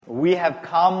we have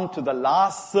come to the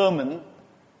last sermon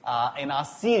in our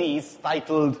series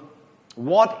titled,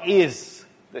 What is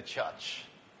the Church?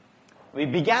 We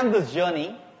began this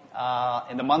journey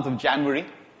in the month of January.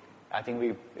 I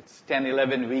think it's 10,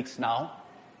 11 weeks now.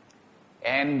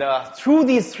 And through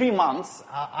these 3 months,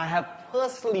 I have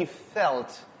personally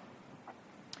felt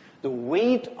the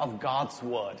weight of God's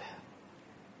Word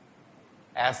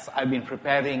as I've been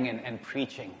preparing and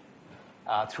preaching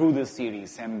through this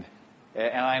series. And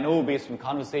I know based on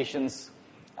conversations,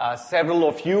 several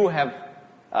of you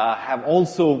have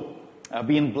also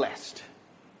been blessed.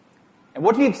 And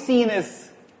what we've seen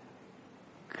is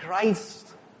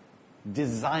Christ's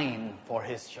design for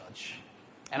His church.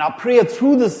 And our prayer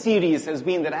through this series has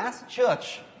been that as a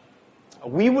church,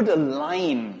 we would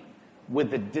align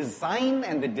with the design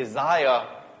and the desire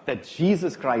that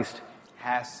Jesus Christ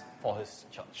has for His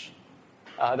church.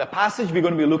 The passage we're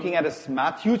going to be looking at is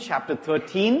Matthew chapter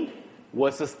 13,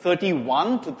 verses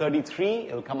 31 to 33.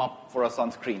 It'll come up for us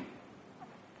on screen.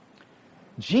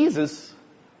 Jesus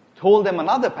told them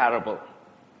another parable.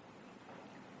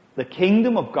 The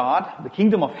kingdom of God, the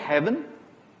kingdom of heaven,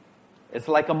 is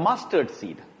like a mustard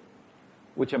seed,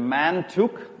 which a man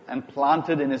took and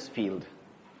planted in his field.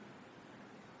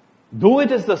 Though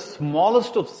it is the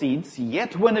smallest of seeds,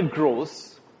 yet when it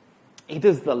grows, it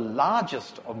is the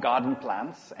largest of garden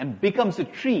plants and becomes a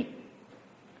tree,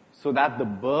 so that the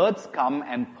birds come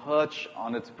and perch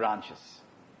on its branches.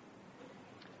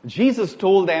 Jesus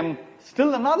told them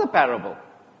still another parable.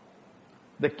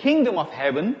 The kingdom of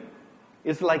heaven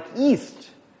is like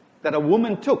yeast that a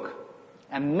woman took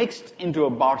and mixed into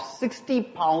about 60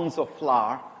 pounds of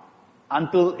flour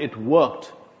until it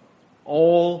worked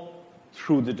all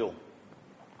through the dough.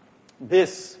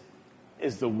 This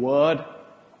is the word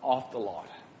of the Lord.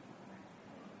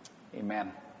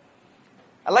 Amen.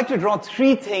 I'd like to draw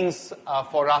 3 things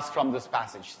for us from this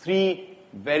passage. 3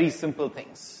 very simple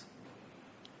things.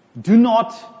 Do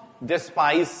not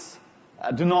despise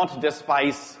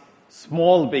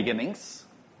small beginnings.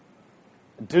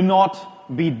 Do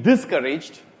not be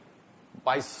discouraged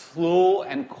by slow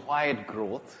and quiet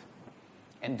growth.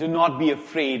 And do not be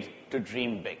afraid to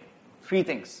dream big. 3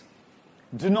 things.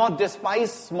 Do not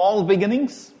despise small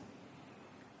beginnings.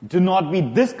 Do not be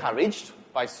discouraged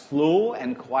by slow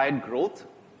and quiet growth.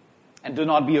 And do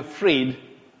not be afraid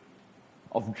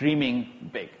of dreaming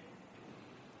big.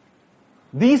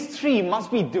 These 3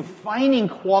 must be defining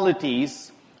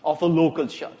qualities of a local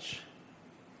church.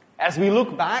 As we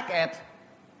look back at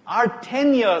our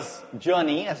 10 years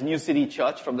journey as New City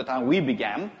Church from the time we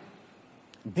began,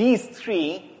 these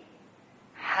 3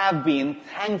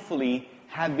 thankfully,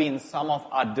 have been some of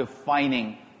our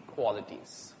defining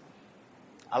qualities.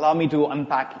 Allow me to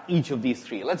unpack each of these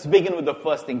 3. Let's begin with the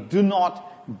first thing. Do not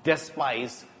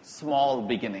despise small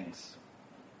beginnings.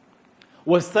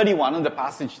 Verse 31 in the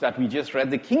passage that we just read,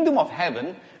 the kingdom of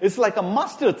heaven is like a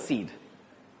mustard seed,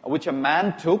 which a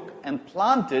man took and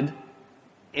planted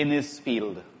in his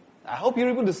field. I hope you're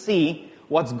able to see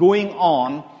what's going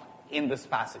on in this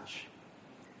passage.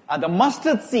 The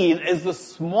mustard seed is the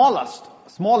smallest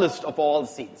of all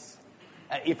seeds.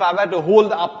 If I were to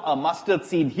hold up a mustard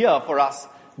seed here for us,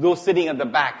 those sitting at the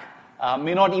back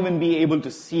may not even be able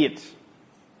to see it.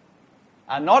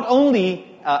 Not only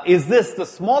is this the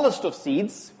smallest of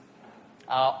seeds,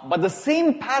 but the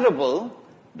same parable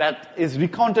that is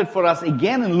recounted for us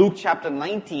again in Luke chapter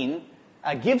 19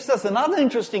 gives us another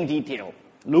interesting detail.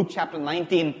 Luke chapter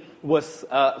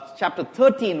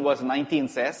 13 verse 19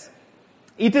 says,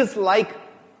 it is like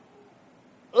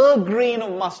a grain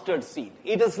of mustard seed.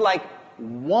 It is like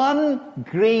 1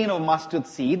 grain of mustard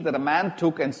seed that a man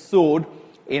took and sowed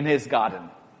in his garden.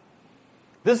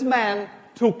 This man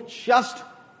took just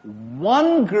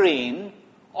 1 grain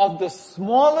of the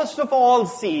smallest of all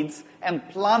seeds and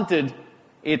planted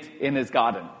it in his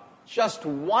garden. Just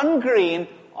 1 grain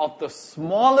of the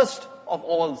smallest of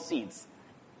all seeds.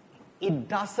 It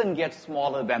doesn't get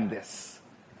smaller than this.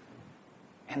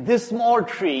 And this small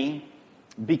seed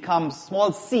becomes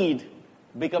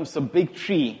a big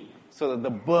tree so that the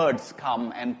birds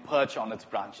come and perch on its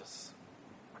branches.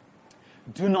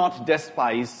 Do not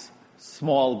despise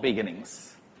small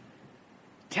beginnings.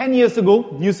 10 years ago,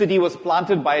 New City was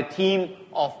planted by a team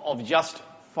of just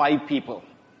 5 people.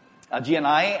 Ajay and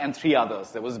I and 3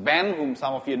 others. There was Ben, whom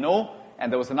some of you know,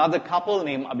 and there was another couple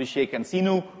named Abhishek and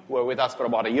Sinu, who were with us for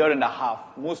about a year and a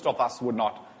half. Most of us would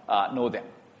not know them.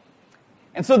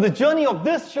 And so the journey of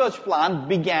this church plant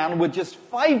began with just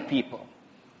 5 people.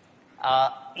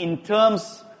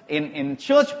 In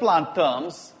church plant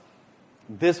terms,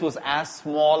 this was as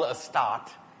small a start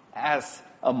as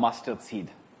a mustard seed.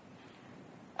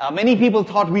 Many people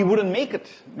thought we wouldn't make it.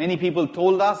 Many people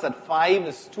told us that 5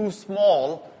 is too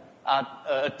small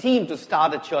a team to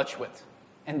start a church with.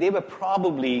 And they were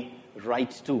probably right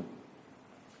too.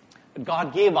 But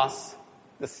God gave us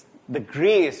the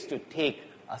grace to take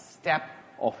a step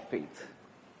of faith.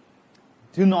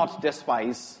 Do not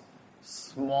despise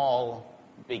small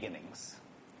beginnings.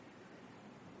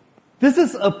 This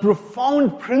is a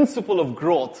profound principle of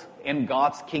growth in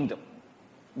God's kingdom.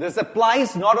 This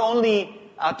applies not only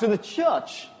to the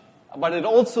church, but it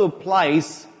also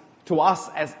applies to us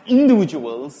as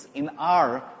individuals in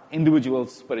our individual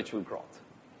spiritual growth.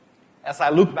 As I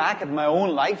look back at my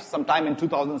own life, sometime in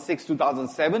 2006,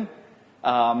 2007,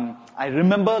 I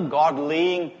remember God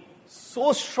laying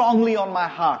so strongly on my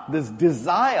heart this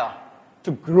desire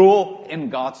to grow in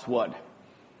God's Word.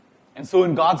 And so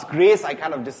in God's grace, I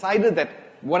kind of decided that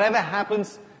whatever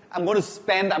happens, I'm going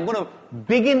to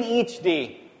begin each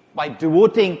day by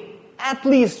devoting at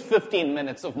least 15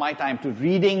 minutes of my time to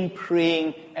reading,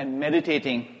 praying, and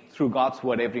meditating through God's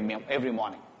Word every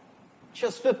morning.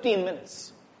 Just 15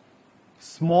 minutes.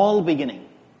 Small beginning.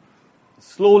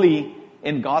 Slowly,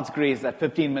 in God's grace, that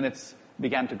 15 minutes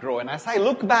began to grow. And as I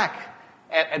look back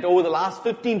at over the last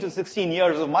 15 to 16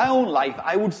 years of my own life,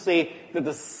 I would say that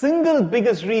the single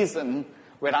biggest reason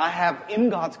where I have, in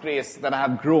God's grace, that I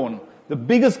have grown, the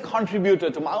biggest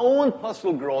contributor to my own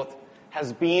personal growth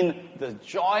has been the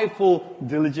joyful,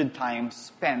 diligent time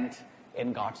spent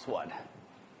in God's Word.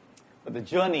 But the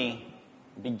journey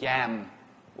began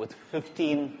with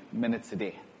 15 minutes a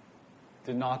day.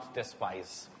 Do not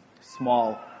despise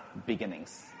small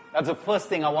beginnings. That's the first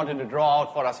thing I wanted to draw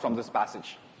out for us from this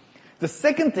passage. The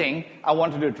second thing I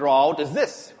wanted to draw out is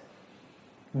this.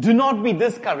 Do not be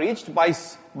discouraged by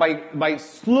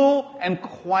slow and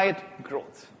quiet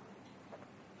growth.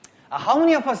 How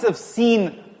many of us have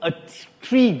seen a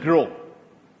tree grow?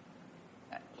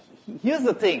 Here's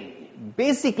the thing.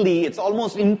 Basically, it's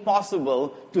almost impossible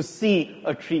to see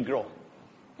a tree grow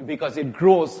because it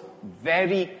grows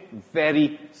very,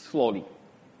 very slowly.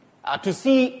 To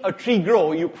see a tree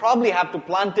grow, you probably have to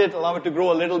plant it, allow it to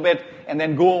grow a little bit, and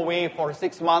then go away for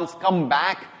 6 months, come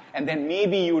back, and then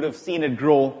maybe you would have seen it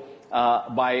grow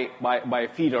by a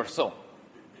feet or so.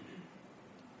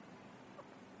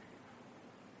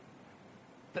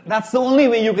 That's the only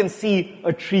way you can see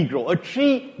a tree grow. A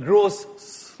tree grows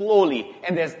slowly,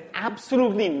 and there's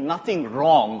absolutely nothing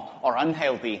wrong or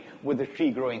unhealthy with a tree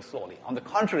growing slowly. On the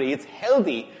contrary, it's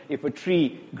healthy if a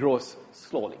tree grows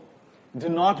slowly. Do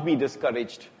not be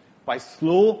discouraged by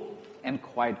slow and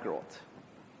quiet growth.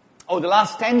 Over the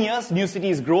last 10 years, New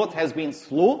City's growth has been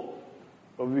slow,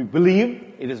 but we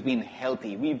believe it has been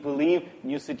healthy. We believe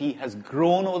New City has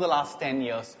grown over the last 10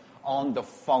 years on the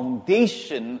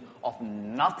foundation of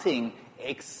nothing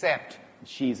except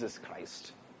Jesus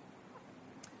Christ.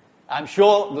 I'm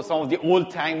sure that some of the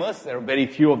old-timers, there are very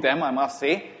few of them, I must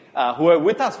say, who are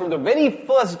with us from the very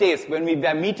first days when we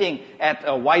were meeting at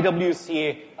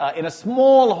YWCA in a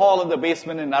small hall in the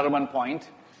basement in Nariman Point,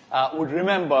 would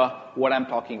remember what I'm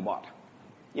talking about.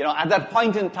 You know, at that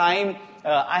point in time,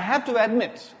 I have to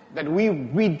admit that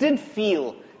we did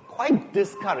feel quite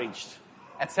discouraged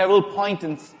at several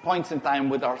points in time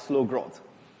with our slow growth.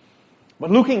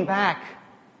 But looking back,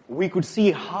 we could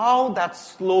see how that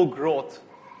slow growth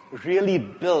really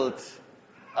built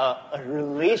a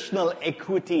relational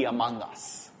equity among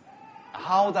us.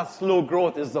 How that slow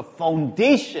growth is the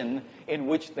foundation in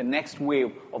which the next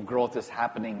wave of growth is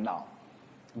happening now.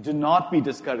 Do not be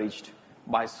discouraged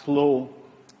by slow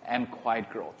and quiet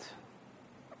growth.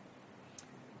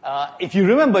 If you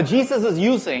remember, Jesus is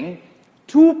using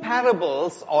 2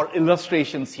 parables or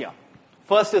illustrations here.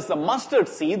 First is the mustard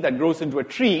seed that grows into a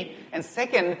tree, and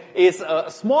second is a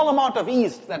small amount of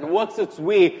yeast that works its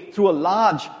way through a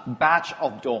large batch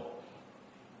of dough.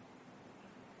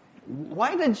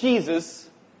 Why did Jesus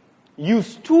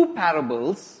use 2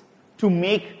 parables to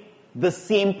make the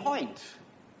same point?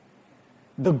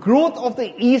 The growth of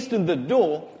the yeast in the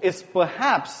dough is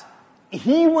perhaps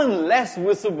even less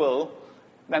visible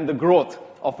than the growth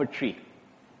of a tree.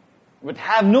 But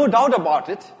have no doubt about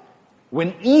it,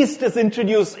 when yeast is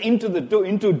introduced into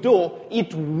dough,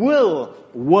 it will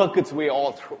work its way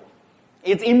all through.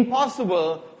 It's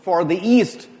impossible for the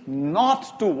yeast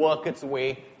not to work its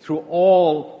way through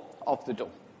all of the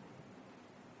dough.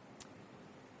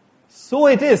 So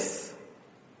it is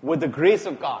with the grace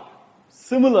of God.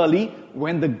 Similarly,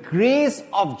 when the grace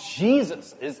of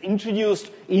Jesus is introduced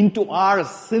into our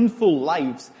sinful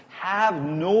lives, have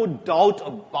no doubt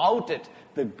about it,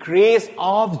 the grace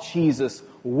of Jesus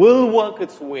will work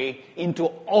its way into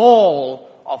all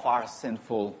of our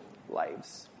sinful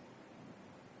lives.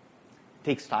 It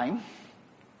takes time.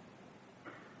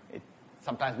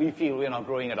 Sometimes we feel we're not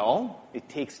growing at all. It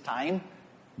takes time.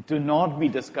 Do not be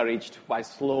discouraged by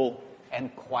slow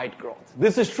and quiet growth.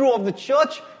 This is true of the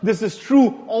church. This is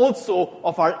true also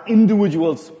of our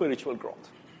individual spiritual growth.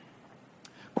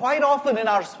 Quite often in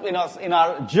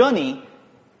our journey,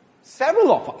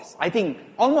 several of us, I think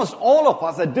almost all of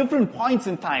us at different points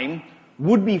in time,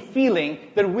 would be feeling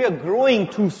that we are growing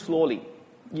too slowly.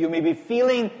 You may be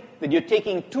feeling that you're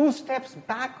taking 2 steps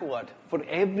backward for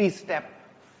every step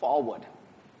forward.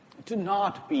 Do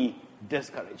not be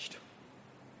discouraged.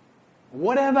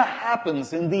 Whatever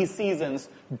happens in these seasons,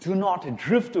 do not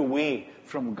drift away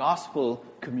from gospel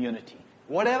community.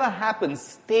 Whatever happens,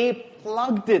 stay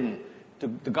plugged in to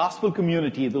the gospel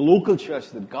community, the local church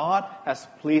that God has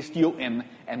placed you in,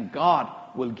 and God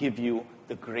will give you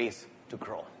the grace to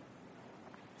grow.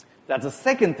 That's the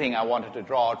second thing I wanted to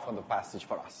draw out from the passage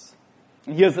for us.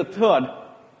 And here's the third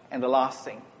and the last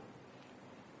thing.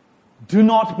 Do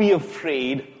not be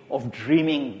afraid of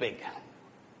dreaming big.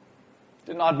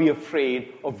 Do not be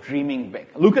afraid of dreaming big.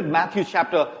 Look at Matthew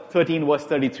chapter 13, verse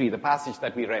 33, the passage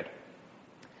that we read.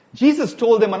 Jesus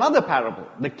told them another parable.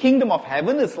 The kingdom of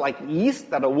heaven is like yeast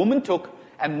that a woman took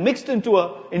and mixed into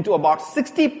about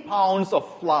 60 pounds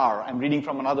of flour. I'm reading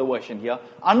from another version here.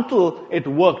 Until it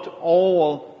worked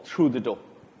all through the dough.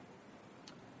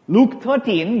 Luke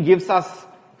 13 gives us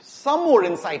some more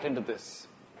insight into this.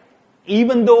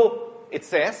 Even though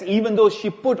she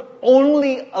put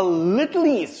only a little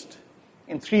yeast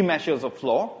in 3 measures of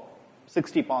flour,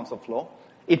 60 pounds of flour,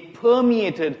 it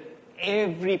permeated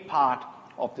every part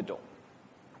of the dough.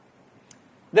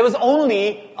 There was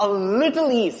only a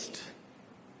little yeast.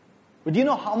 But do you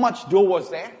know how much dough was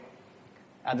there?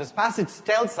 This passage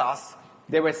tells us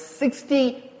there were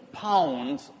 60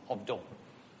 pounds of dough.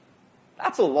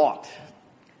 That's a lot.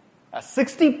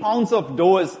 60 pounds of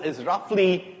dough is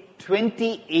roughly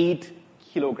 28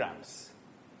 kilograms.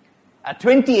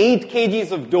 28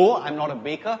 kgs of dough, I'm not a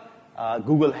baker.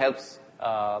 Google helps,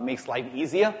 makes life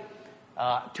easier.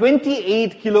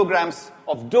 28 kilograms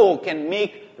of dough can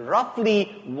make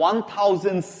roughly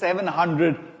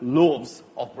 1,700 loaves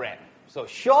of bread. So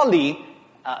surely,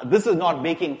 this is not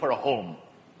baking for a home.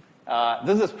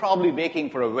 This is probably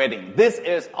baking for a wedding. This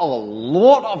is a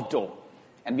lot of dough.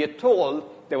 And we are told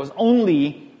there was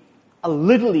only a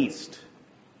little yeast.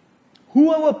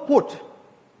 Whoever put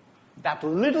that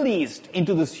little yeast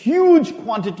into this huge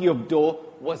quantity of dough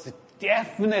was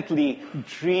definitely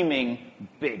dreaming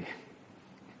big.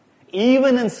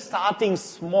 Even in starting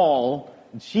small,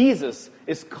 Jesus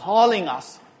is calling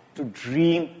us to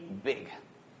dream big.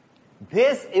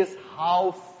 This is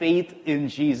how faith in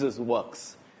Jesus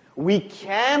works. We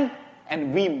can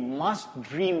and we must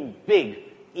dream big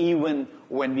even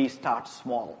when we start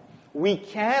small. We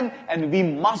can and we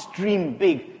must dream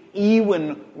big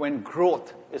even when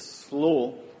growth is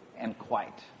slow and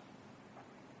quiet.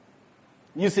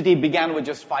 New City began with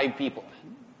just 5 people.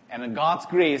 And in God's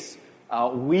grace,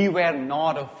 we were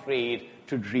not afraid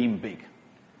to dream big.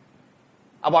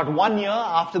 About 1 year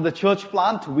after the church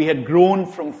plant, we had grown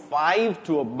from 5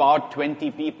 to about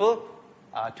 20 people.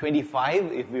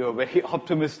 25 if we were very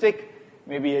optimistic,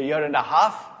 maybe a year and a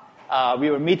half. We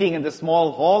were meeting in the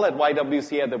small hall at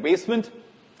YWCA at the basement.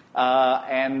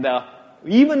 And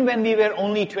even when we were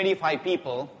only 25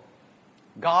 people,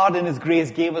 God in His grace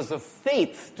gave us the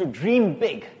faith to dream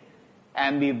big.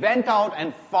 And we went out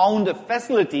and found a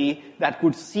facility that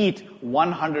could seat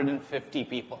 150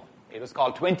 people. It was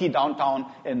called 20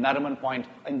 Downtown in Nariman Point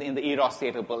in the Eros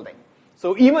Theater building.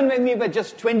 So even when we were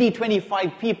just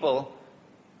 25 people,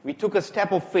 we took a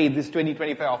step of faith, this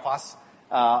 25 of us.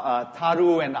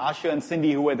 Tharu and Asha and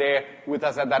Cindy, who were there with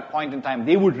us at that point in time,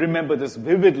 they would remember this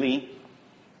vividly.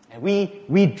 And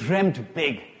we dreamt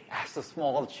big as a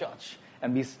small church.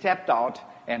 And we stepped out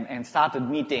and started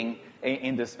meeting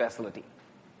in this facility.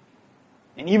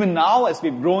 And even now, as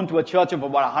we've grown to a church of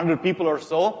about 100 people or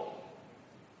so,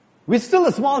 we're still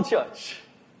a small church.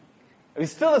 We're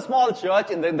still a small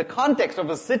church in the context of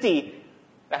a city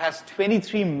that has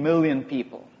 23 million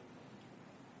people.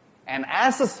 And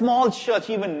as a small church,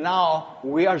 even now,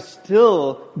 we are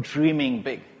still dreaming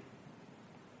big.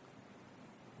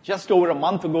 Just over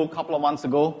a couple of months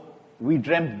ago, we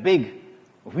dreamt big.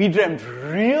 We dreamt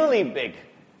really big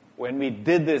when we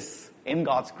did this, in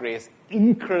God's grace,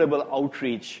 incredible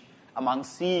outreach among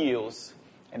CEOs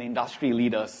and industry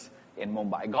leaders in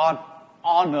Mumbai. God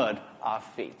honored our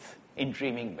faith in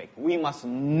dreaming big. We must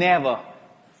never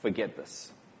forget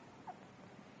this.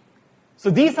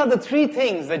 So these are the 3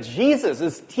 things that Jesus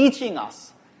is teaching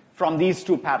us from these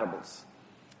 2 parables.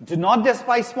 Do not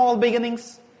despise small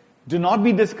beginnings. Do not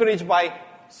be discouraged by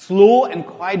slow and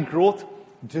quiet growth.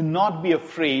 Do not be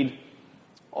afraid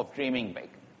of dreaming big.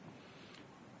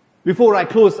 Before I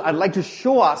close, I'd like to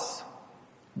show us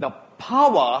the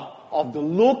power of the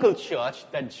local church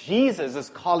that Jesus is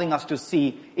calling us to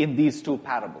see in these two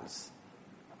parables.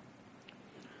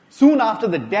 Soon after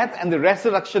the death and the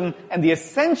resurrection and the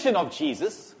ascension of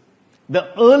Jesus,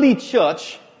 the early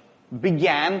church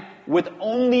began with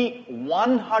only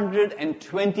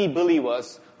 120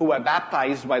 believers who were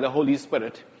baptized by the Holy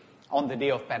Spirit on the day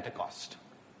of Pentecost.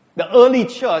 The early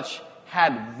church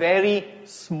had very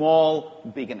small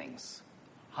beginnings,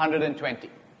 120.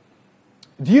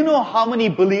 Do you know how many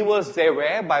believers there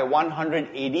were by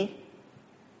 100 AD?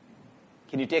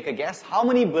 Can you take a guess? How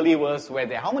many believers were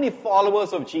there? How many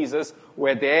followers of Jesus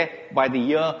were there by the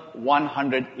year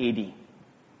 100 AD?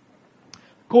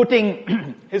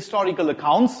 Quoting historical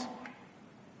accounts,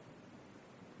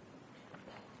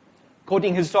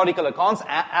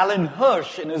 Alan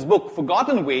Hirsch, in his book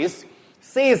Forgotten Ways,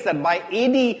 says that by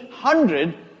AD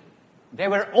 100, there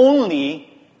were only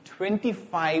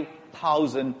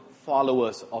 25,000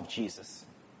 followers of Jesus.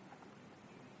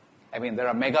 I mean, there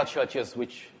are mega churches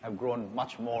which have grown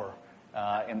much more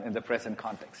in the present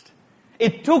context.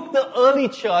 It took the early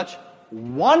church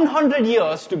 100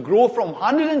 years to grow from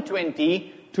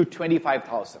 120 to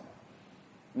 25,000.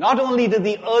 Not only did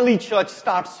the early church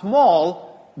start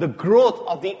small, the growth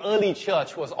of the early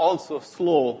church was also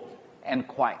slow and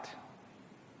quiet.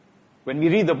 When we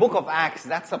read the book of Acts,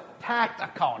 that's a packed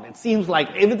account. It seems like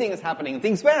everything is happening.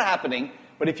 Things were happening,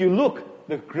 but if you look,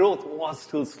 the growth was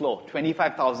still slow.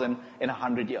 25,000 in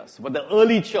 100 years. But the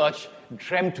early church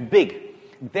dreamt big.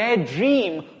 Their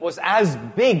dream was as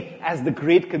big as the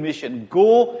Great Commission.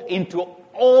 Go into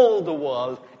all the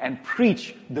world and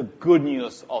preach the good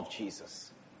news of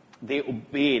Jesus. They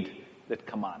obeyed that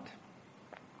command.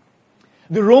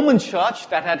 The Roman church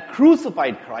that had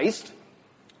crucified Christ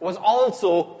was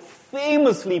also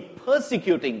famously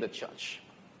persecuting the church.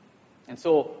 And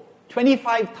so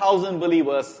 25,000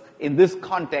 believers in this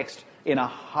context in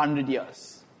 100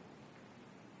 years.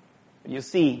 You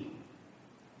see,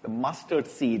 the mustard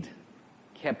seed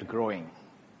kept growing.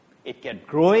 It kept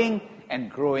growing and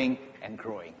growing and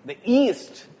growing. The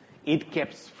yeast, it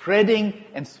kept spreading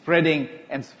and spreading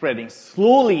and spreading,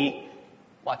 slowly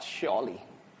but surely.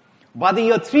 By the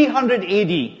year 300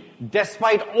 AD,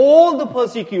 despite all the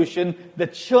persecution, the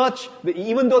church,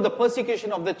 even though the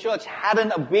persecution of the church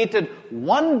hadn't abated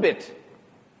one bit,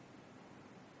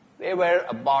 there were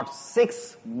about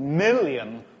 6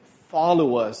 million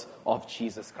followers of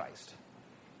Jesus Christ.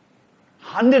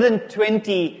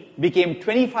 120 became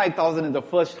 25,000 in the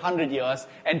first 100 years,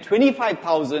 and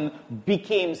 25,000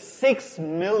 became 6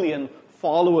 million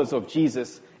followers of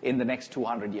Jesus in the next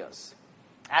 200 years.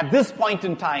 At this point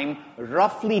in time,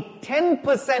 roughly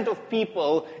 10% of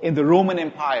people in the Roman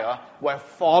Empire were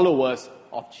followers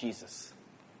of Jesus.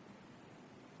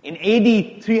 In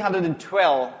AD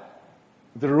 312,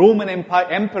 the Roman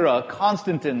Emperor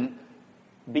Constantine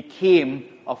became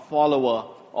a follower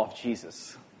of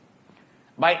Jesus.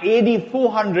 By AD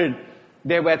 400,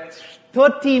 there were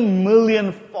 30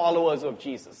 million followers of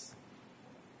Jesus,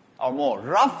 or more.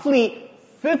 Roughly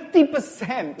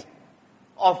 50%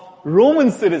 of Roman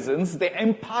citizens, the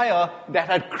empire that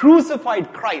had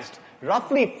crucified Christ,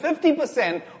 roughly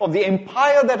 50% of the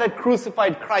empire that had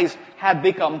crucified Christ had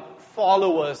become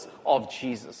followers of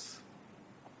Jesus.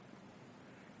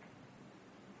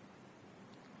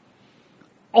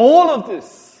 All of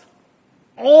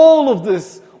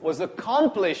this was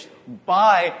accomplished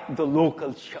by the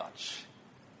local church.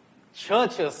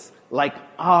 Churches like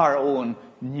our own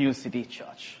New City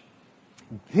Church.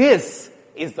 This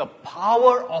is the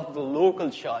power of the local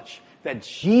church that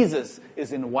Jesus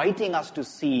is inviting us to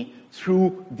see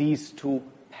through these two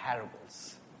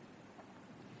parables.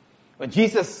 When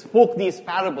Jesus spoke these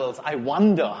parables, I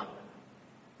wonder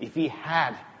if he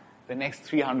had the next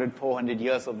 300, 400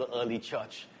 years of the early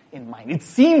church in mind. It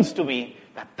seems to me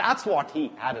that that's what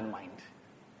he had in mind.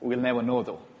 We'll never know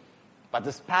though. But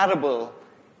this parable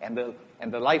and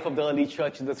the life of the early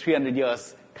church in the 300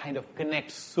 years kind of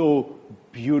connect so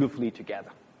beautifully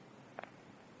together.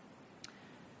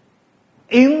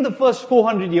 In the first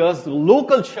 400 years, the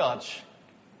local church,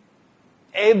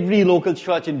 every local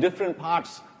church in different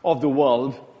parts of the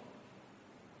world,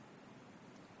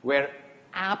 were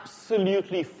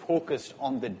absolutely focused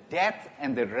on the death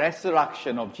and the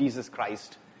resurrection of Jesus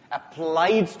Christ,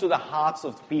 applied to the hearts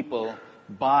of the people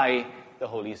by the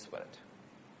Holy Spirit.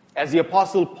 As the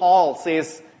Apostle Paul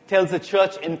tells the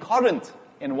church in Corinth,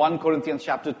 in 1 Corinthians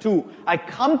chapter 2, I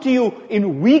come to you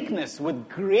in weakness with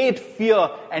great fear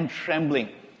and trembling,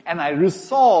 and I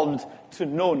resolved to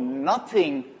know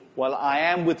nothing while I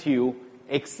am with you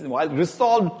while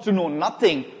resolved to know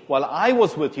nothing while I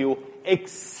was with you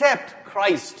except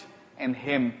Christ and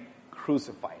Him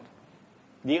crucified.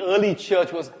 The early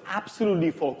church was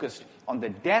absolutely focused on the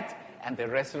death and the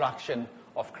resurrection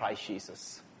of Christ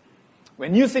Jesus.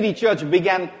 When New City Church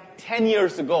began 10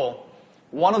 years ago,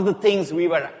 one of the things we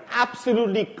were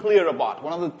absolutely clear about,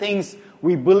 one of the things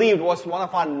we believed was one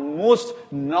of our most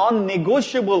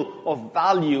non-negotiable of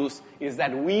values, is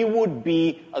that we would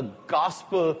be a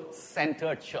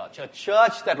gospel-centered church. A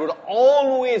church that would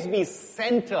always be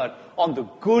centered on the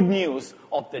good news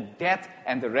of the death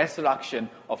and the resurrection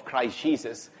of Christ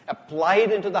Jesus,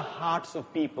 applied into the hearts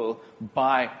of people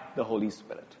by the Holy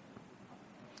Spirit.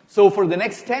 So for the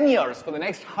next 10 years, for the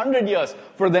next 100 years,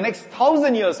 for the next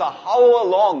 1,000 years, or however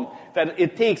long that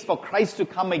it takes for Christ to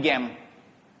come again,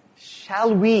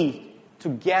 shall we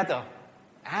together,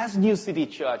 as New City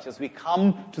Church, as we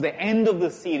come to the end of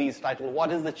the series titled, What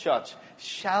is the Church?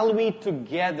 Shall we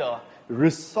together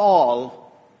resolve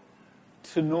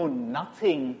to know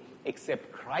nothing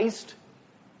except Christ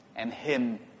and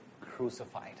Him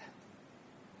crucified?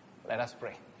 Let us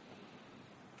pray.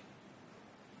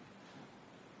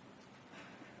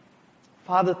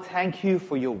 Father, thank you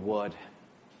for your word.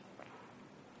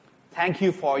 Thank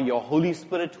you for your Holy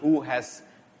Spirit who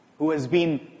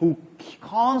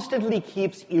constantly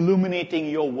keeps illuminating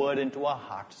your word into our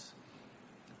hearts.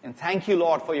 And thank you,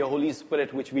 Lord, for your Holy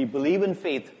Spirit, which we believe in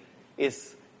faith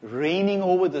is reigning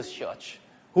over this church,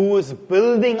 who is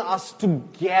building us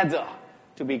together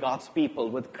to be God's people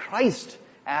with Christ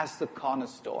as the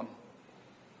cornerstone.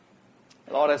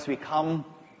 Lord, as we come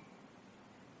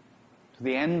to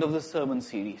the end of the sermon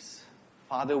series,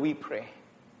 Father, we pray,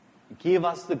 give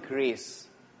us the grace,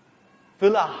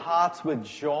 fill our hearts with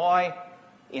joy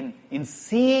in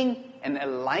seeing and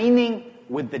aligning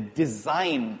with the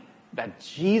design that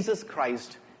Jesus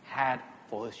Christ had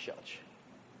for His church.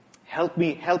 Help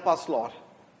us, Lord,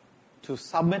 to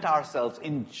submit ourselves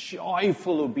in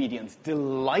joyful obedience,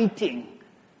 delighting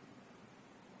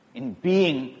in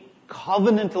being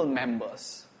covenantal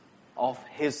members of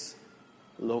His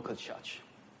local church.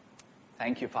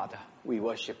 Thank you, Father. We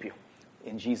worship you.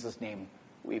 In Jesus' name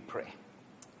we pray.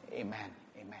 Amen.